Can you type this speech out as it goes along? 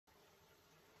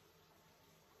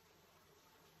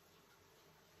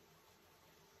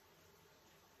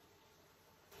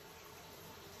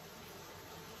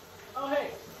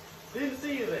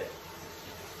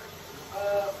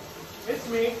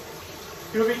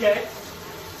K.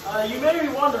 You may be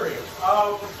wondering,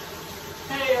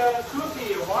 hey,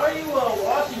 Koopy, why are you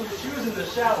washing your shoes in the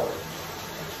shower?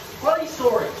 Funny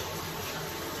story.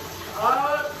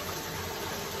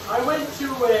 I went to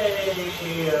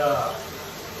a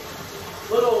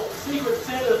little secret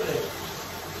Santa thing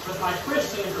with my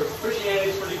Christian group. Christianity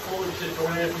is pretty cool. You should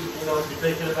join it if you know, if you're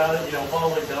thinking about it. You know,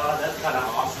 following God, that's kind of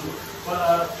awesome.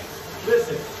 But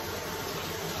listen.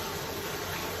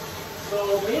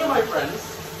 So me and my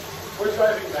friends, we're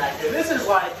driving back, and this is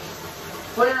like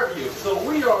Fairview. So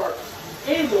we are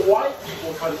in the white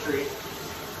people country.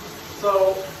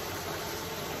 So,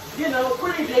 you know,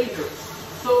 pretty dangerous.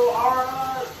 So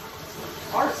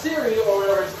our Siri, or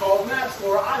whatever it's called, Map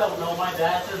Store, I don't know, my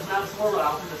dad says Map Store, but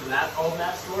I don't think there's an app called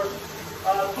Map Store,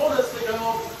 told us to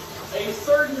go a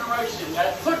certain direction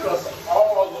that took us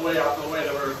all the way out the way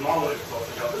that we were normally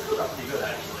supposed to go. This was pretty good,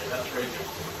 actually. That's crazy.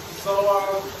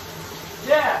 So,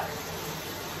 yeah.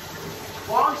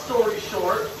 Long story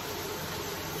short,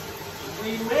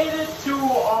 we made it to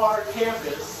our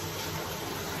campus.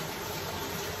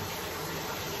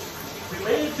 We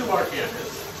made it to our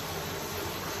campus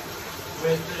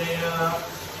with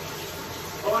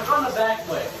well, like on the back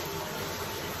way.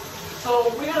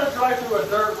 So we had to drive through a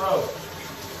dirt road.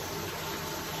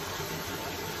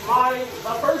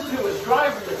 The person who was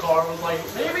driving the car was like,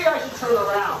 maybe I should turn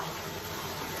around.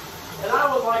 And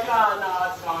I was like, no,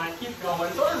 it's fine, keep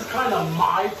going. So this is kind of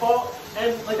my fault.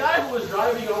 And the guy who was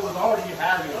driving was already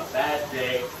having a bad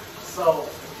day. So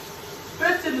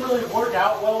this didn't really work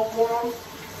out well for him.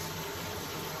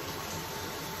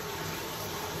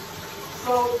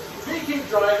 So we keep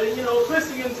driving, you know,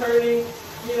 twisting and turning,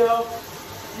 you know,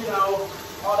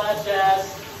 all that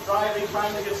jazz, driving,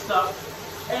 trying to get stuck.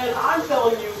 And I'm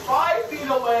telling you, 5 feet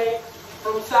away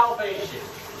from salvation,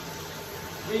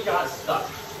 we got stuck.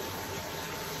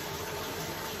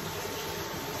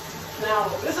 Now,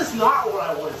 this is not what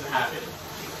I wanted to happen.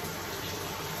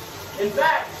 In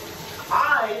fact,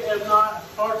 I am not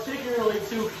particularly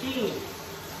too keen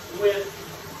with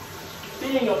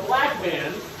being a black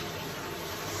man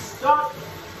stuck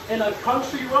in a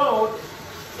country road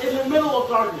in the middle of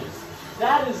darkness.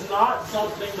 That is not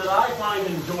something that I find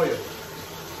enjoyable.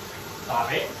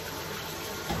 Stop it.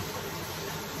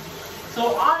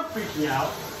 So I'm freaking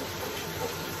out.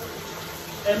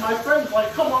 And my friend's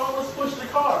like, come on, let's push the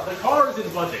car. The car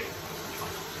isn't budging.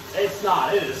 It's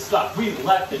not, it is stuck. We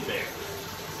left it there.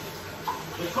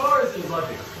 The car isn't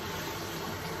budging.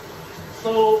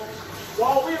 So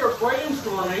while we were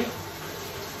brainstorming,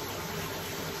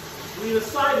 we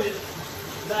decided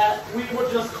that we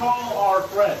would just call our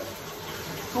friend,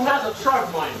 who has a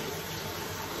truck, mind you.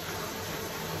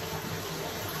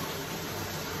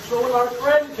 So when our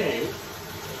friend came,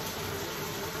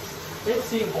 it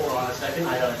seemed, hold on a second,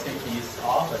 I gotta take these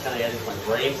off. I kinda gotta use my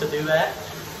brain to do that.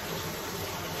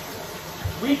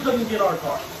 We couldn't get our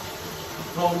car.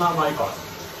 Well, not my car.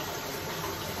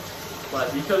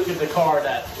 But we couldn't get the car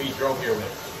that we drove here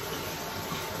with.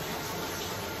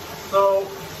 So,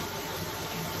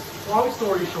 long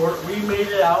story short, we made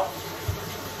it out.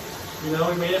 You know,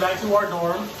 we made it back to our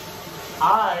dorm.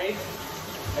 I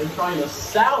am trying to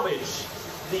salvage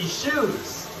these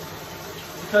shoes.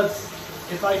 Because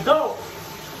if I don't,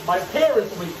 my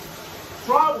parents will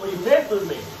probably mess with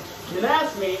me and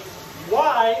ask me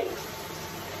why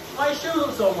my shoes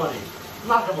are so muddy. I'm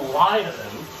not going to lie to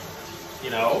them,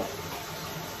 you know.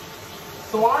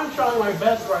 So I'm trying my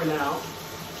best right now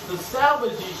to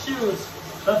salvage these shoes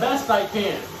the best I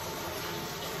can.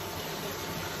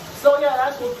 So yeah,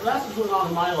 that's what's going on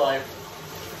in my life.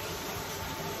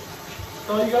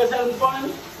 So you guys having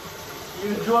fun?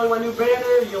 You enjoy my new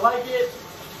banner? You like it?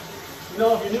 You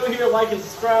know, if you're new here, like and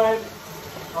subscribe.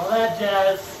 All that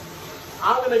jazz.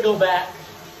 I'm gonna go back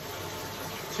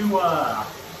to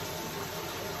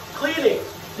cleaning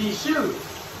these shoes.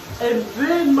 And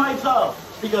then my tub,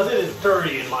 because it is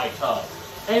dirty in my tub.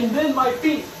 And then my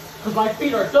feet, because my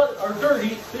feet are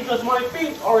dirty because my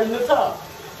feet are in the tub.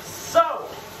 So,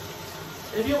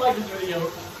 if you like this video,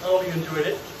 I hope you enjoyed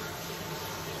it.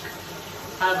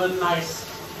 Have a nice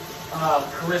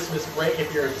Christmas break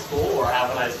if you're in school, or have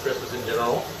a nice Christmas in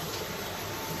general.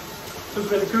 This has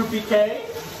been Koopy K,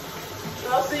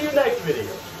 and I'll see you next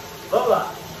video. Bye-bye.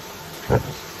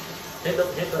 Hit the